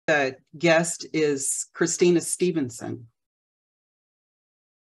guest is Christina Stephenson.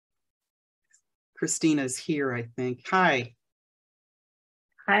 Christina's here, I think. Hi.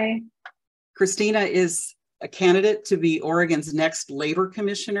 Hi. Christina is a candidate to be Oregon's next labor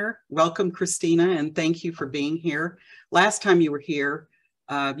commissioner. Welcome, Christina, and thank you for being here. Last time you were here,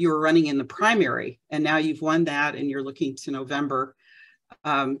 you were running in the primary, and now you've won that and you're looking to November.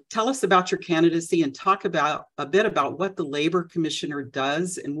 Tell us about your candidacy and talk about a bit about what the labor commissioner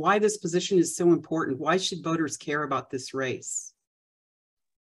does and why this position is so important. Why should voters care about this race?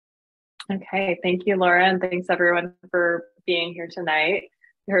 Okay, thank you, Laura, and thanks everyone for being here tonight.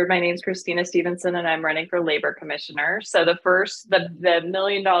 You heard my name's Christina Stephenson and I'm running for labor commissioner. So the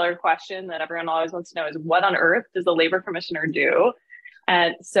million-dollar question that everyone always wants to know is, what on earth does the labor commissioner do?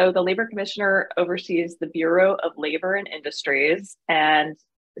 And so the labor commissioner oversees the Bureau of Labor and Industries, and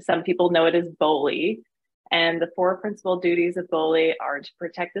some people know it as BOLI. And the four principal duties of BOLI are to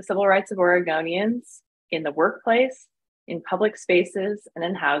protect the civil rights of Oregonians in the workplace, in public spaces, and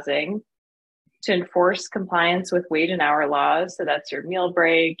in housing, to enforce compliance with wage and hour laws. So that's your meal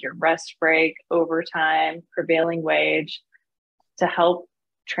break, your rest break, overtime, prevailing wage, to help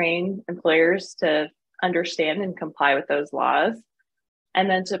train employers to understand and comply with those laws. And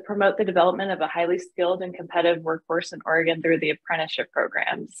then to promote the development of a highly skilled and competitive workforce in Oregon through the apprenticeship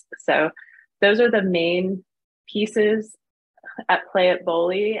programs. So those are the main pieces at play at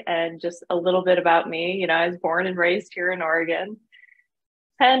BOLI. And just a little bit about me, you know, I was born and raised here in Oregon.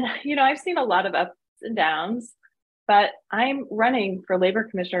 And, you know, I've seen a lot of ups and downs, but I'm running for labor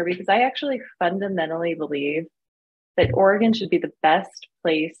commissioner because I actually fundamentally believe that Oregon should be the best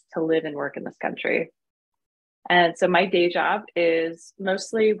place to live and work in this country. And so my day job is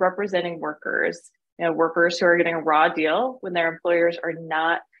mostly representing workers, you know, workers who are getting a raw deal when their employers are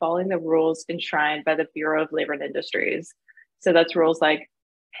not following the rules enshrined by the Bureau of Labor and Industries. So that's rules like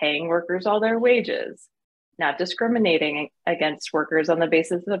paying workers all their wages, not discriminating against workers on the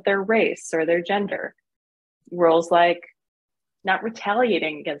basis of their race or their gender. Rules like not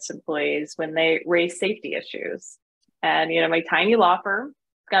retaliating against employees when they raise safety issues. And, you know, my tiny law firm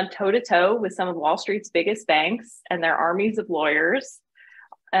gone toe-to-toe with some of Wall Street's biggest banks and their armies of lawyers.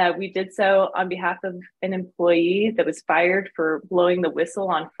 We did so on behalf of an employee that was fired for blowing the whistle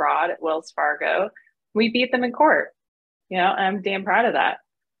on fraud at Wells Fargo. We beat them in court, you know, and I'm damn proud of that.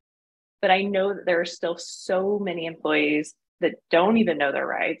 But I know that there are still so many employees that don't even know their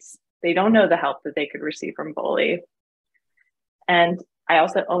rights. They don't know the help that they could receive from BOLI. And I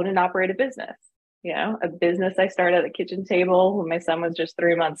also own and operate a business, you know, a business I started at the kitchen table when my son was just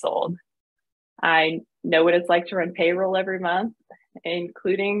 3 months old. I know what it's like to run payroll every month,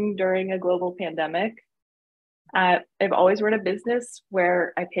 including during a global pandemic. I've always run a business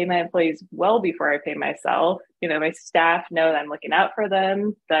where I pay my employees well before I pay myself. You know, my staff know that I'm looking out for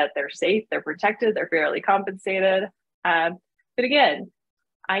them, that they're safe, they're protected, they're fairly compensated. But again,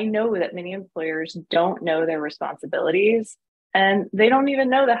 I know that many employers don't know their responsibilities and they don't even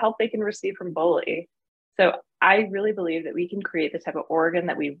know the help they can receive from BOLI. So I really believe that we can create the type of Oregon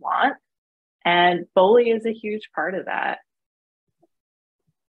that we want. And BOLI is a huge part of that.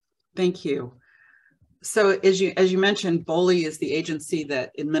 Thank you. So as you mentioned, BOLI is the agency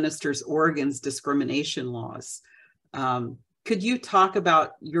that administers Oregon's discrimination laws. Could you talk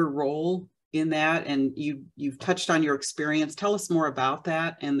about your role in that? And you've touched on your experience. Tell us more about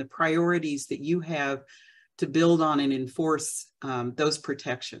that and the priorities that you have to build on and enforce those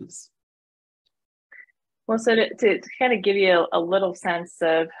protections. Well, so to kind of give you a little sense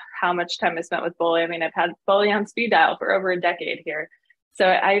of how much time I spent with BOLI, I mean, I've had BOLI on speed dial for over a decade here. So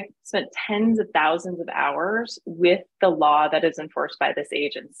I've spent tens of thousands of hours with the law that is enforced by this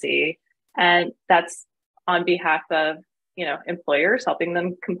agency. And that's on behalf of, you know, employers, helping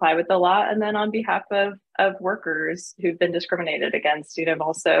them comply with the law. And then on behalf of workers who've been discriminated against. You know, I've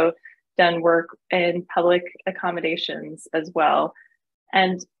also done work in public accommodations as well.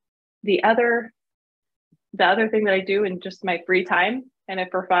 And the other thing that I do in just my free time and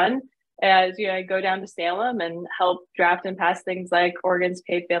for fun is, you know, I go down to Salem and help draft and pass things like Oregon's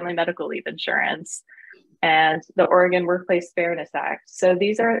paid family medical leave insurance and the Oregon Workplace Fairness Act. So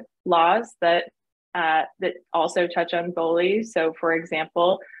these are laws that also touch on BOLI. So for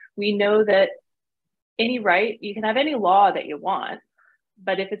example, we know that you can have any law that you want,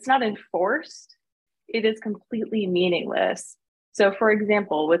 but if it's not enforced, it is completely meaningless. So for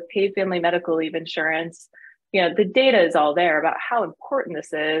example, with paid family medical leave insurance, you know, the data is all there about how important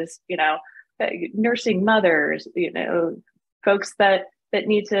this is, you know, nursing mothers, you know, folks that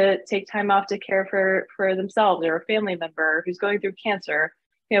need to take time off to care for themselves or a family member who's going through cancer.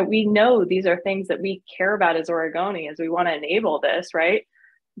 You know, we know these are things that we care about as Oregonians. We want to enable this, right?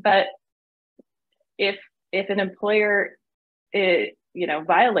 But if an employer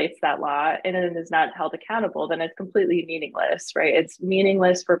violates that law and it is not held accountable, then it's completely meaningless, right? It's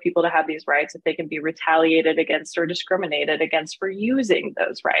meaningless for people to have these rights if they can be retaliated against or discriminated against for using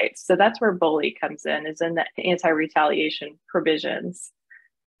those rights. So that's where BOLI comes in, is in the anti-retaliation provisions.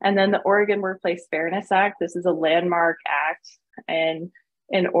 And then the Oregon Workplace Fairness Act, this is a landmark act in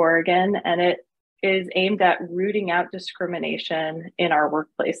Oregon, and it is aimed at rooting out discrimination in our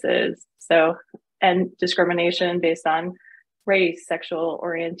workplaces. So, and discrimination based on race, sexual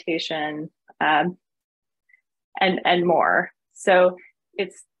orientation, and more. So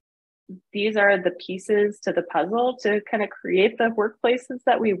these are the pieces to the puzzle to kind of create the workplaces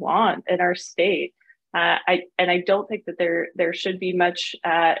that we want in our state. I don't think that there should be much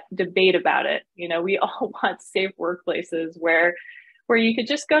debate about it. We all want safe workplaces where you could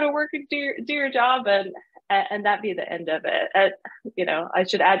just go to work and do your job and that be the end of it. I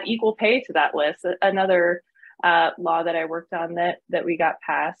should add equal pay to that list. Another law that I worked on that we got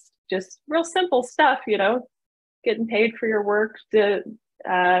passed. Just real simple stuff, getting paid for your work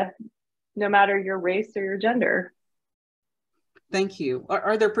no matter your race or your gender. Thank you.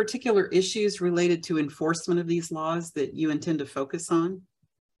 Are there particular issues related to enforcement of these laws that you intend to focus on?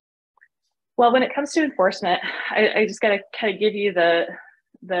 Well, when it comes to enforcement, I just got to kind of give you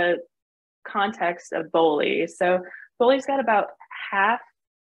the context of BOLI. So BOLI's got about half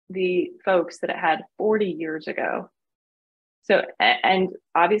the folks that it had 40 years ago. So, and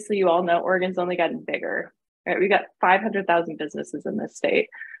obviously you all know Oregon's only gotten bigger, right? We got 500,000 businesses in this state.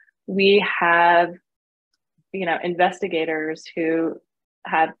 We have investigators who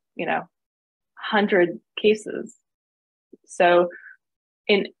have 100 cases. So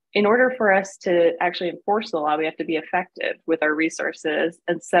in order for us to actually enforce the law, we have to be effective with our resources.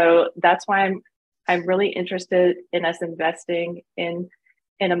 And so that's why I'm really interested in us investing in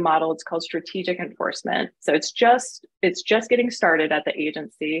a model. It's called strategic enforcement. So it's just getting started at the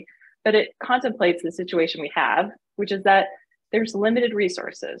agency, but it contemplates the situation we have, which is that there's limited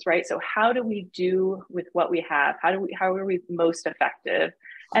resources, right? So how do we do with what we have? How are we most effective?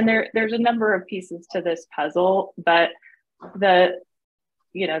 And there's a number of pieces to this puzzle, but the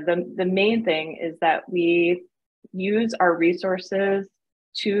main thing is that we use our resources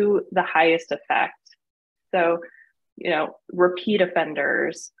to the highest effect. So, repeat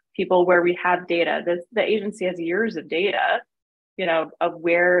offenders, people where we have data. The agency has years of data, of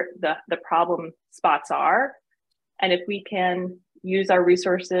where the problem spots are. And if we can use our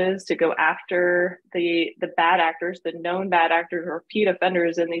resources to go after the bad actors, the known bad actors or repeat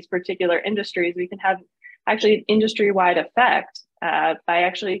offenders in these particular industries, we can have actually an industry-wide effect by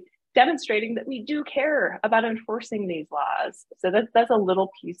actually demonstrating that we do care about enforcing these laws. So that's a little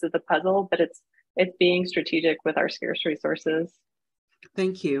piece of the puzzle, but it's being strategic with our scarce resources.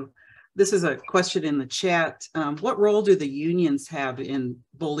 Thank you. This is a question in the chat. What role do the unions have in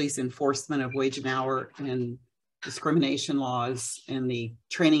BOLI's enforcement of wage and hour and discrimination laws and the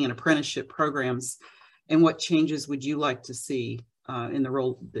training and apprenticeship programs? And what changes would you like to see in the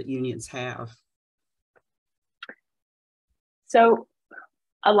role that unions have? So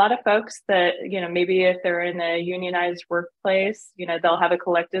a lot of folks that, maybe if they're in a unionized workplace, they'll have a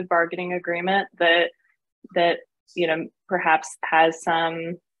collective bargaining agreement that perhaps has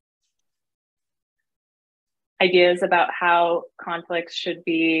some ideas about how conflicts should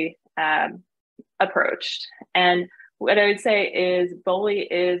be approached. And what I would say is BOLI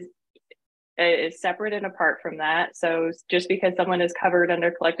is separate and apart from that. So just because someone is covered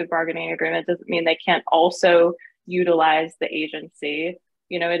under collective bargaining agreement doesn't mean they can't also utilize the agency.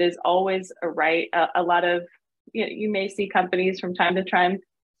 It is always a right. A lot of, you may see companies from time to time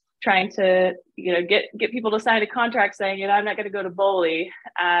trying to, get people to sign a contract saying, I'm not going to go to BOLI.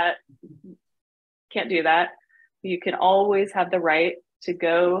 Can't do that. You can always have the right to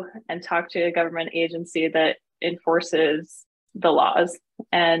go and talk to a government agency that enforces the laws,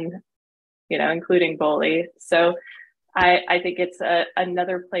 and including BOLI. So I think it's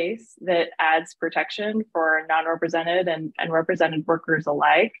another place that adds protection for non-represented and represented workers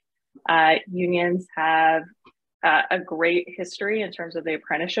alike. Unions have a great history in terms of the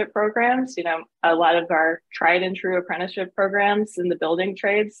apprenticeship programs. A lot of our tried and true apprenticeship programs in the building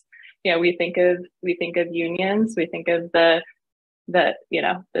trades, we think of unions. We think of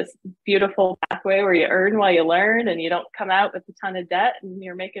this beautiful pathway where you earn while you learn, and you don't come out with a ton of debt, and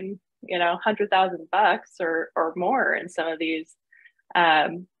you're making $100,000 or more in some of these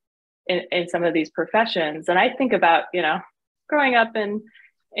in some of these professions. And I think about growing up in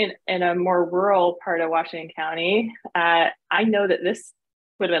a more rural part of Washington County. I know that this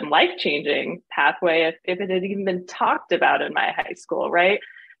would have been life-changing pathway if it had even been talked about in my high school, right?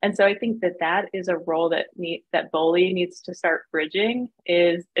 And so I think that that is a role that that BOLI needs to start bridging,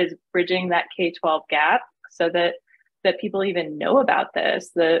 is bridging that K-12 gap, so that people even know about this,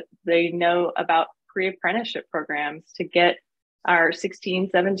 that they know about pre-apprenticeship programs to get our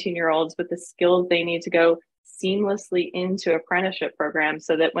 16, 17-year-olds with the skills they need to go seamlessly into apprenticeship programs,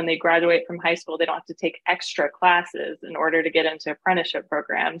 so that when they graduate from high school, they don't have to take extra classes in order to get into apprenticeship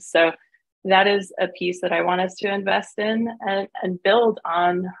programs. So that is a piece that I want us to invest in and build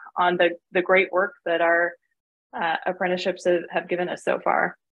on the great work that our apprenticeships have given us so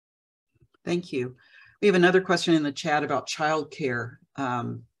far. Thank you. We have another question in the chat about childcare.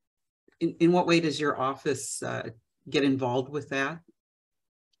 In what way does your office get involved with that?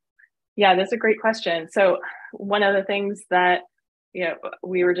 Yeah, that's a great question. So one of the things that,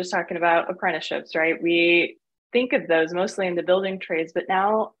 we were just talking about apprenticeships, right? We think of those mostly in the building trades, but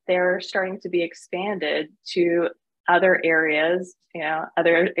now they're starting to be expanded to other areas,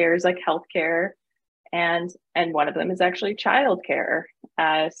 other areas like healthcare, and one of them is actually childcare.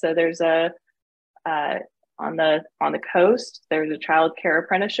 So there's on the coast, there's a childcare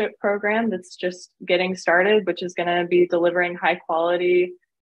apprenticeship program that's just getting started, which is going to be delivering high quality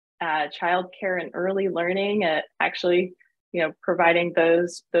childcare and early learning, actually, providing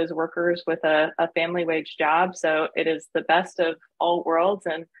those workers with a family wage job. So it is the best of all worlds,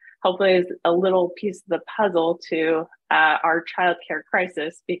 and hopefully is a little piece of the puzzle to our childcare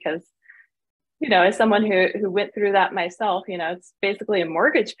crisis, because as someone who went through that myself, it's basically a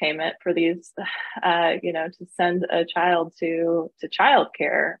mortgage payment for these, to send a child to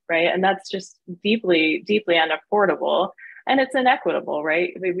childcare, right? And that's just deeply, deeply unaffordable, and it's inequitable,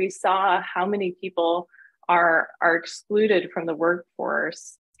 right? We saw how many people are excluded from the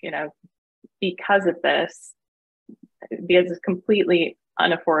workforce, because of this, because it's completely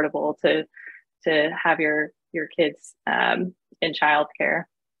unaffordable to have your kids in childcare.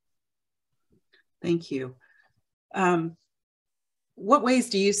 Thank you. What ways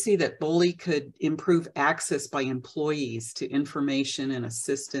do you see that BOLI could improve access by employees to information and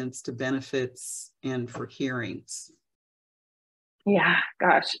assistance, to benefits, and for hearings? Yeah,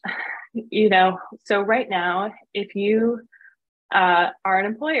 gosh, so right now, if you are an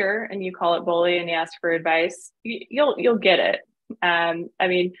employer and you call it BOLI and you ask for advice, you'll get it. I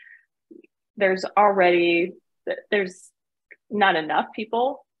mean, there's not enough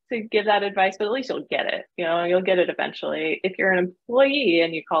people to give that advice, but at least you'll get it. You'll get it eventually. If you're an employee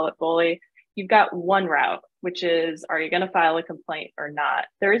and you call it BOLI, you've got one route, which is, are you going to file a complaint or not?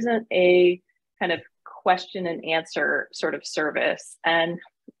 There isn't a kind of question and answer sort of service. And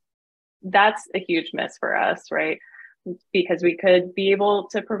that's a huge miss for us, right? Because we could be able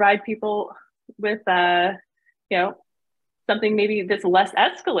to provide people with, something maybe that's less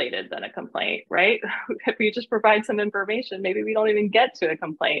escalated than a complaint, right? If we just provide some information, maybe we don't even get to a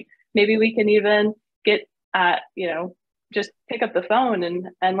complaint. Maybe we can even get, just pick up the phone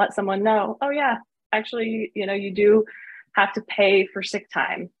and let someone know, oh yeah, actually, you do have to pay for sick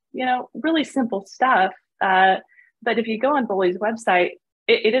time, really simple stuff. But if you go on BOLI's website,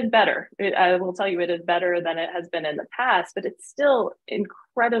 it is better. I will tell you, it is better than it has been in the past, but it's still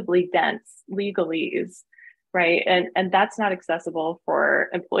incredibly dense legalese, right? And that's not accessible for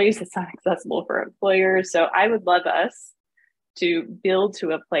employees. It's not accessible for employers. So I would love us to build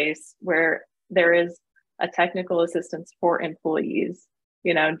to a place where there is a technical assistance for employees,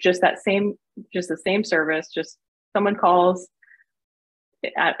 just the same service, just someone calls,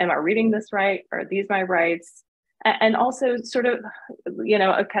 am I reading this right? Are these my rights? And also sort of,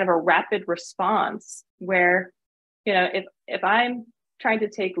 a kind of a rapid response where, if I'm trying to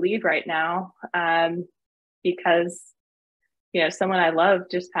take leave right now, because, someone I love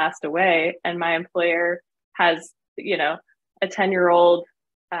just passed away and my employer has, a 10-year-old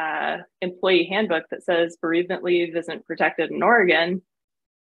employee handbook that says bereavement leave isn't protected in Oregon,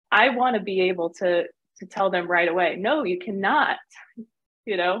 I want to be able to tell them right away, no, you cannot,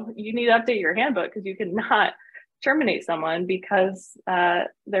 you need to update your handbook because you cannot terminate someone because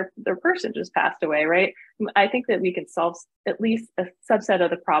their person just passed away, right? I think that we can solve at least a subset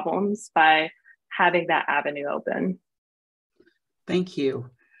of the problems by having that avenue open. Thank you.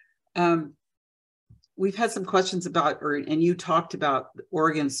 We've had some questions about, and you talked about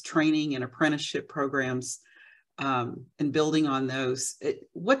Oregon's training and apprenticeship programs and building on those.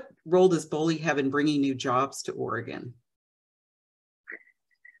 What role does BOLI have in bringing new jobs to Oregon?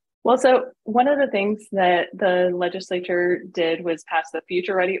 Well, so one of the things that the legislature did was pass the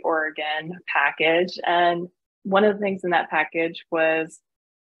Future Ready Oregon package. And one of the things in that package was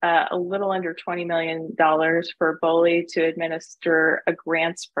a little under $20 million for BOLI to administer a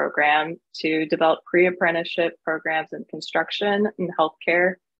grants program to develop pre-apprenticeship programs in construction and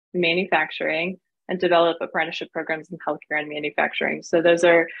healthcare manufacturing, and develop apprenticeship programs in healthcare and manufacturing. So those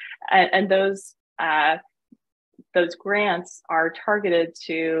are, and those grants are targeted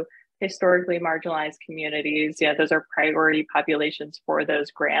to historically marginalized communities. Yeah, those are priority populations for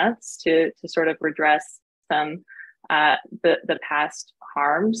those grants to sort of redress some the past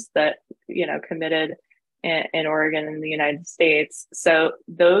harms that committed in Oregon and the United States. So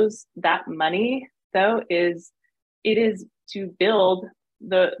that money though is to build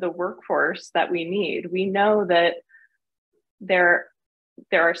the workforce that we need. We know that there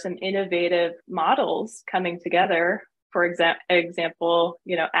are some innovative models coming together. For example,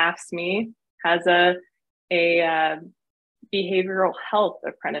 AFSCME has a behavioral health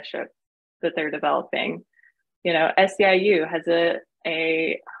apprenticeship that they're developing. SEIU has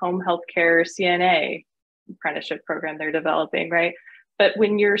a home health care CNA apprenticeship program they're developing, right? But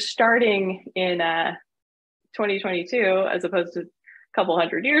when you're starting in 2022, as opposed to a couple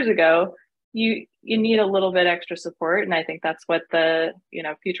hundred years ago, you need a little bit extra support. And I think that's what the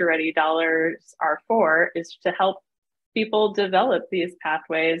Future Ready dollars are for, is to help people develop these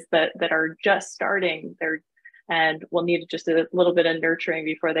pathways that are just starting there and will need just a little bit of nurturing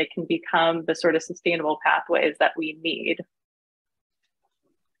before they can become the sort of sustainable pathways that we need.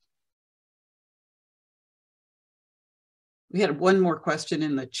 We had one more question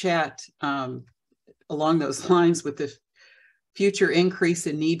in the chat along those lines with the future increase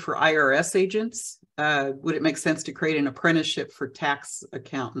in need for IRS agents. Would it make sense to create an apprenticeship for tax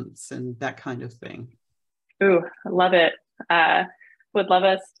accountants and that kind of thing? Ooh, I love it. Would love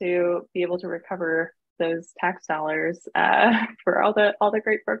us to be able to recover those tax dollars for all the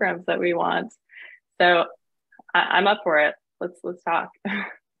great programs that we want. So I'm up for it. Let's talk.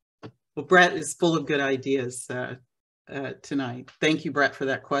 Well, Brett is full of good ideas tonight. Thank you, Brett, for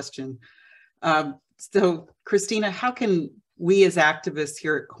that question. So, Christina, how can we as activists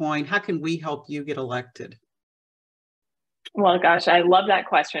here at COIN, how can we help you get elected? Well, gosh, I love that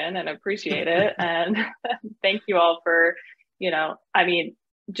question and appreciate it. And thank you all for,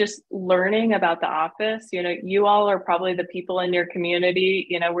 just learning about the office. You all are probably the people in your community,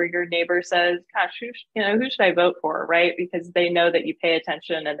 where your neighbor says, gosh, who should I vote for, right? Because they know that you pay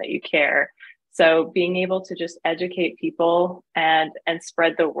attention and that you care. So being able to just educate people and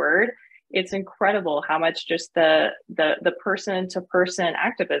spread the word, it's incredible how much just the person to person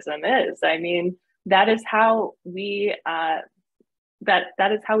activism is. I mean, that is how we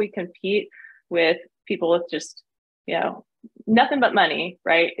that is how we compete with people with just nothing but money,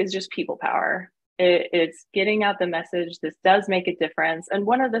 right? Is just people power. It's getting out the message. This does make a difference. And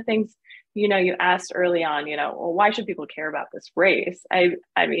one of the things you asked early on, well, why should people care about this race? I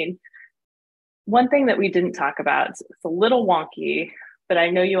mean, one thing that we didn't talk about, it's a little wonky, but I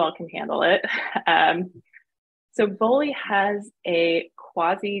know you all can handle it. So BOLI has a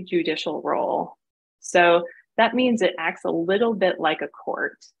quasi-judicial role. So that means it acts a little bit like a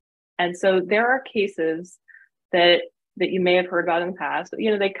court. And so there are cases that you may have heard about in the past.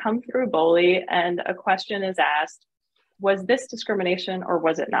 They come through BOLI and a question is asked, was this discrimination or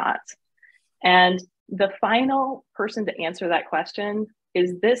was it not? And the final person to answer that question,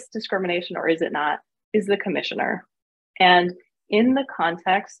 is this discrimination or is it not, is the commissioner. And in the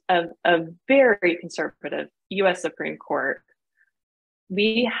context of a very conservative US Supreme Court,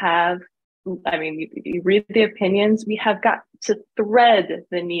 we have, you read the opinions, we have got to thread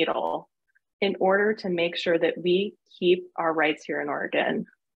the needle in order to make sure that we keep our rights here in Oregon.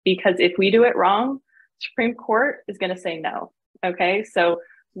 Because if we do it wrong, Supreme Court is going to say no. Okay, so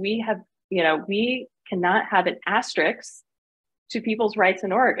we have, we cannot have an asterisk to people's rights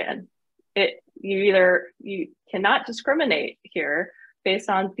in Oregon. You cannot discriminate here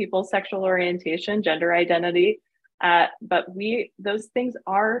based on people's sexual orientation, gender identity, but those things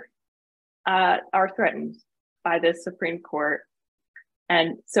are threatened by this Supreme Court.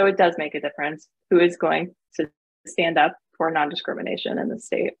 And so it does make a difference who is going to stand up for non-discrimination in the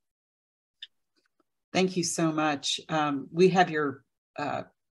state. Thank you so much. We have your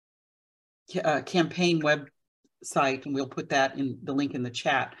campaign website, and we'll put that in the link in the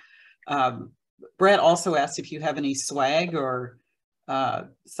chat. Brett also asked if you have any swag or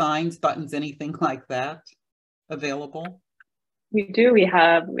signs, buttons, anything like that available. We do. We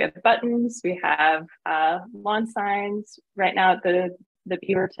have buttons. We have lawn signs right now at the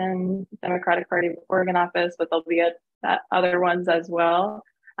Beaverton Democratic Party of Oregon office, but there'll be other ones as well.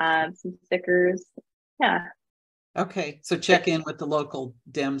 Some stickers. Yeah. Okay. So check in with the local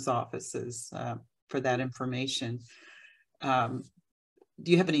Dems offices for that information.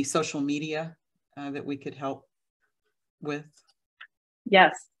 Do you have any social media that we could help with?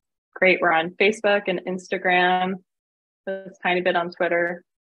 Yes. Great. We're on Facebook and Instagram. A tiny bit on Twitter.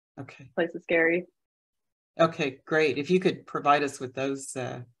 Okay. This place is scary. Okay, great. If you could provide us with those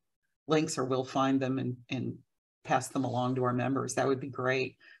links, or we'll find them and pass them along to our members, that would be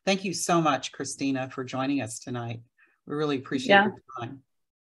great. Thank you so much, Christina, for joining us tonight. We really appreciate your time.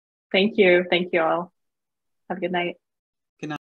 Thank you. Thank you all. Have a good night.